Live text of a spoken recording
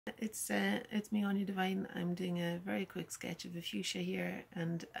It's me, Aine Divine. I'm doing a very quick sketch of a fuchsia here,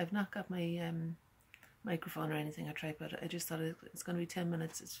 and I've not got my microphone or anything, or tripod. I just thought it's going to be 10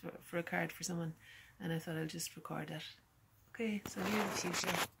 minutes. It's for a card for someone, and I thought I'll just record it. Okay, so here's the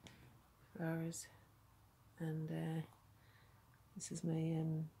fuchsia flowers, and this is my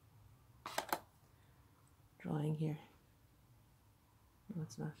drawing here. No,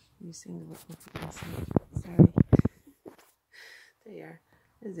 it's not. You sing the button. Sorry. There you are.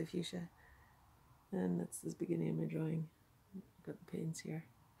 There's the fuchsia, and that's the beginning of my drawing. I've got the paints here.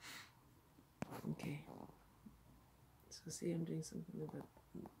 Okay, so see, I'm doing something about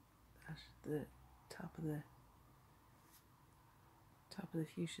that, the top of the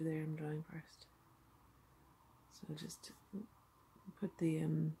fuchsia there. I'm drawing first, so I'll just put the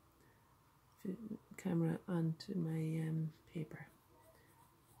camera onto my paper.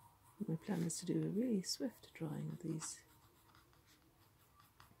 My plan is to do a really swift drawing of these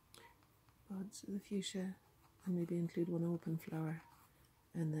buds of the fuchsia, and maybe include one open flower,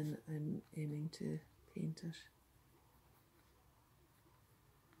 and then I'm aiming to paint it.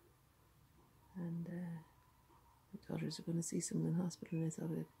 And my daughters are going to see someone in hospital, and I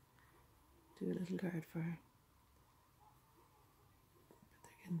thought I'd do a little card for her. But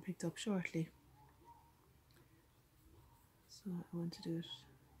they're getting picked up shortly, so I want to do it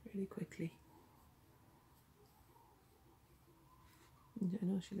really quickly. And I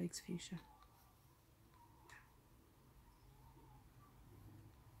know she likes fuchsia.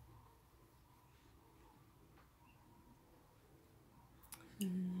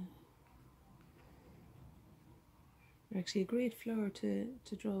 They're actually a great flower to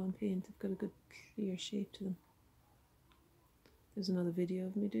draw and paint. They've got a good clear shape to them. There's another video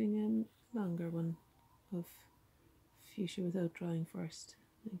of me doing a longer one of fuchsia without drawing first,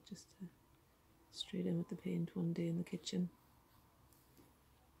 like just straight in with the paint one day in the kitchen.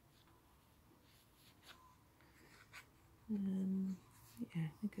 Yeah,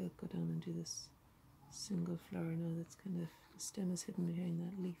 I think I'll go down and do this single flower now. That's kind of, the stem is hidden behind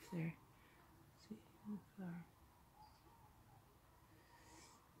that leaf there. See, the flower.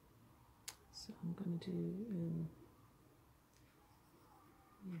 So I'm going to do,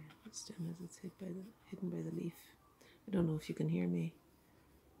 yeah, the stem as it's hidden by the leaf. I don't know if you can hear me.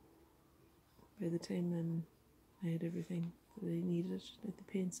 By the time I had everything that I needed, like the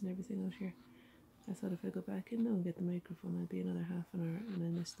paints and everything out here, I thought if I go back in now and get the microphone, I'd be another half an hour, and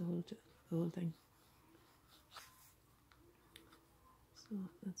I missed the whole thing. So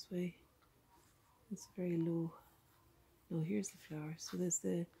that's why it's very low. No, here's the flower. So there's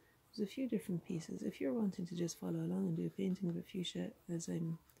a few different pieces. If you're wanting to just follow along and do a painting of a fuchsia as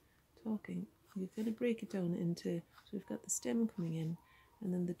I'm talking, you kind of break it down into, so we've got the stem coming in,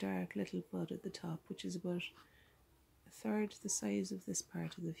 and then the dark little bud at the top, which is about a third the size of this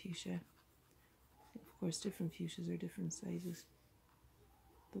part of the fuchsia. Of course, different fuchsias are different sizes.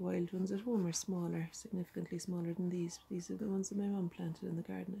 The wild ones at home are smaller, significantly smaller than these. These are the ones that my mum planted in the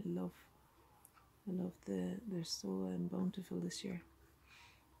garden. I love they're so bountiful this year.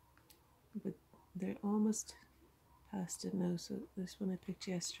 But they're almost past it now, so this one I picked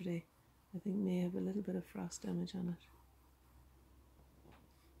yesterday, I think may have a little bit of frost damage on it.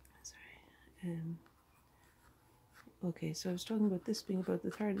 Sorry. Okay, so I was talking about this being about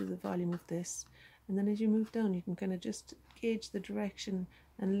the third of the volume of this, and then as you move down you can kind of just gauge the direction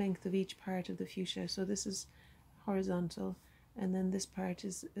and length of each part of the fuchsia. So this is horizontal, and then this part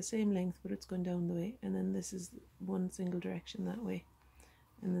is the same length but it's going down the way, and then this is one single direction that way,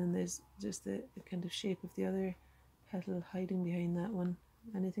 and then there's just the kind of shape of the other petal hiding behind that one.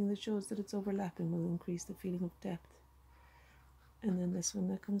 Anything that shows that it's overlapping will increase the feeling of depth. And then this one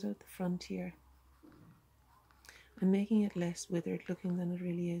that comes out the front here, I'm making it less withered looking than it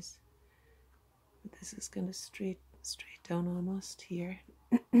really is, but this is kind of straight down almost here.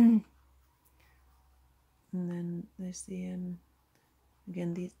 And then there's the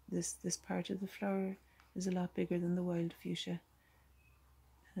again this part of the flower is a lot bigger than the wild fuchsia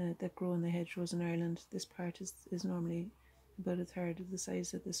that grow in the hedgerows in Ireland. This part is normally about a third of the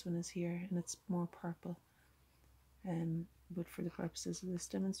size that this one is here, and it's more purple. But for the purposes of this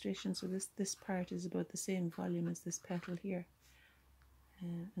demonstration, so this part is about the same volume as this petal here,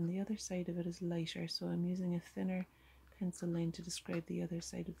 and the other side of it is lighter, so I'm using a thinner pencil line to describe the other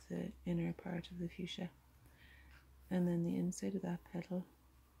side of the inner part of the fuchsia. And then the inside of that petal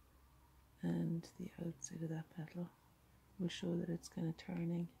and the outside of that petal will show that it's kind of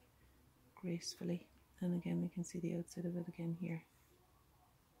turning gracefully. And again, we can see the outside of it again here.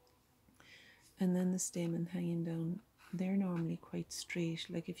 And then the stamen hanging down, they're normally quite straight.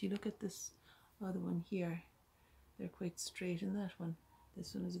 Like if you look at this other one here, they're quite straight in that one.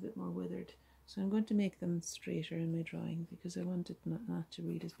 This one is a bit more withered. So I'm going to make them straighter in my drawing because I want it not to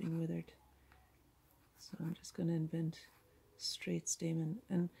read as being withered. So I'm just going to invent straight stamen,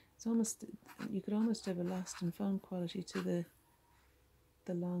 and it's almost, you could almost have a lost and found quality to the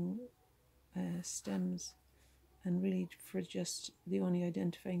long stems, and really for just the only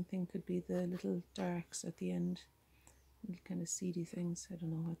identifying thing could be the little darks at the end, little kind of seedy things, I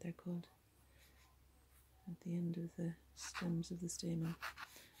don't know what they're called, at the end of the stems of the stamen.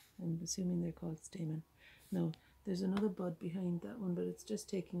 I'm assuming they're called stamen. No, there's another bud behind that one, but it's just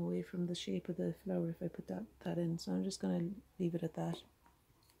taking away from the shape of the flower if I put that in, so I'm just going to leave it at that.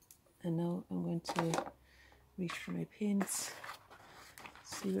 And now I'm going to reach for my paints,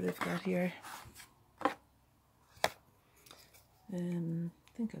 see what I've got here. I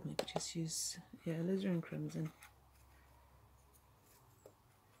think I'll maybe just use, yeah, alizarin crimson.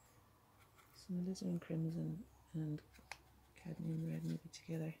 Some alizarin crimson and cadmium red maybe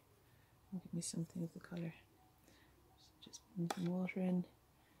together. And give me something of the colour. So just put some water in.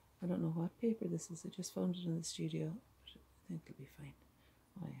 I don't know what paper this is, I just found it in the studio, but I think it'll be fine.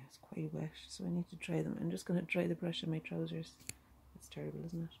 Oh yeah, it's quite wet, so I need to dry them. I'm just going to dry the brush on my trousers. That's terrible,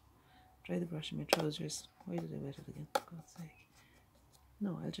 isn't it? Dry the brush on my trousers. Why did I wet it again, for God's sake?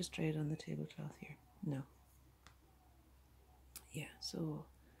 No, I'll just dry it on the tablecloth here. No. Yeah, so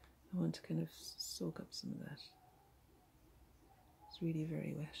I want to kind of soak up some of that. It's really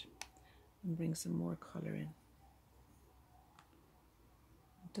very wet. And bring some more colour in.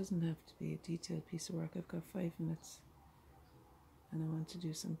 It doesn't have to be a detailed piece of work. I've got 5 minutes and I want to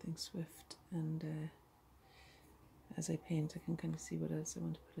do something swift, and as I paint I can kind of see what else I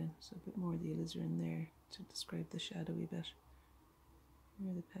want to put in. So a bit more of the alizarin there to describe the shadowy bit.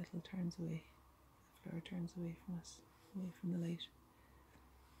 Where the petal turns away, the flower turns away from us, away from the light.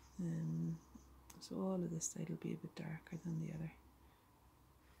 So all of this side will be a bit darker than the other.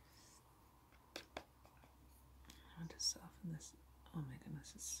 I want to soften this. Oh my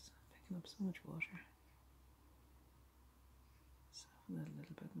goodness, it's picking up so much water. Soften that a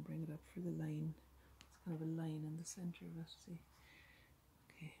little bit and bring it up for the line. It's kind of a line in the centre of it, see?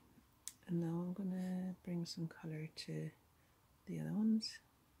 Okay, and now I'm going to bring some colour to the other ones.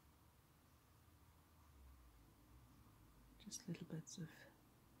 Just little bits of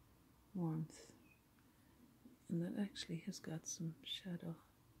warmth. And that actually has got some shadow.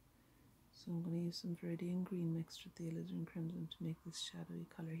 So I'm going to use some viridian green mixed with the alizarin crimson to make this shadowy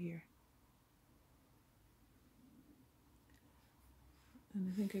colour here. And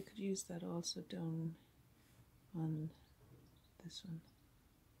I think I could use that also down on this one.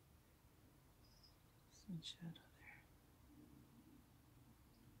 Some shadow there.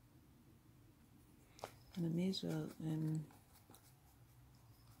 And I may as well,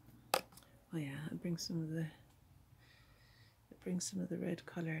 oh yeah, I'll bring some of the red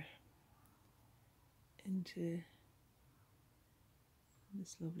colour into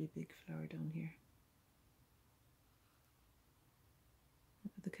this lovely big flower down here. I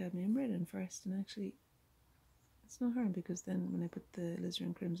put the cadmium red in first, and actually it's no harm because then when I put the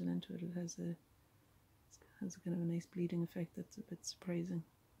alizarin crimson into it, it has a kind of a nice bleeding effect that's a bit surprising.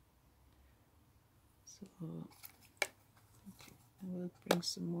 So okay, I will bring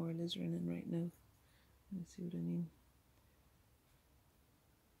some more alizarin in right now. Let's see what I mean.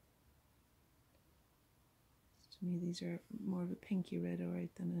 To me these are more of a pinky red,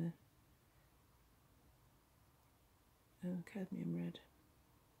 alright, than a cadmium red.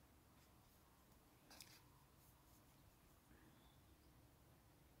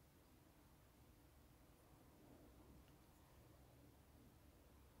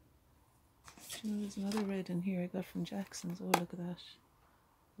 You know, there's another red in here I got from Jackson's. Oh, look at that.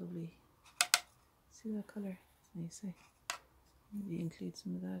 Lovely. See that colour? It's nice, eh? Maybe include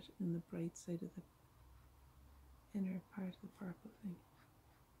some of that in the bright side of the inner part of the purple thing.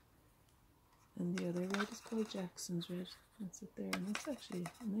 And the other red is called Jackson's red. That's it there. And that's actually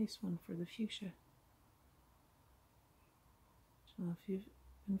a nice one for the fuchsia. So if you've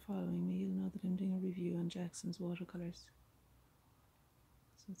been following me, you'll know that I'm doing a review on Jackson's watercolours.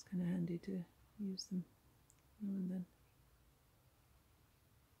 So it's kind of handy to use them now and then.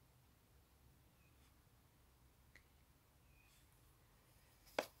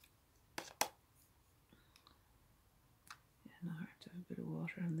 Yeah, now I have to have a bit of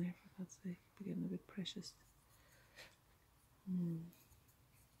water on there, for God's sake, it's getting a bit precious. And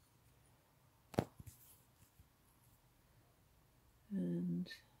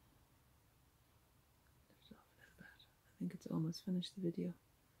lift it off a little bit. I think it's almost finished the video.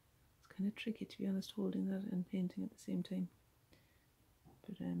 It's kind of tricky, to be honest, holding that and painting at the same time.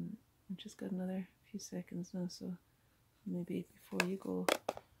 But I've just got another few seconds now, so Maybe before you go,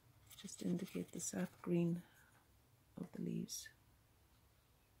 just indicate the sap green of the leaves.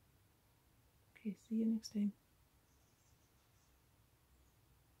 Okay, see you next time.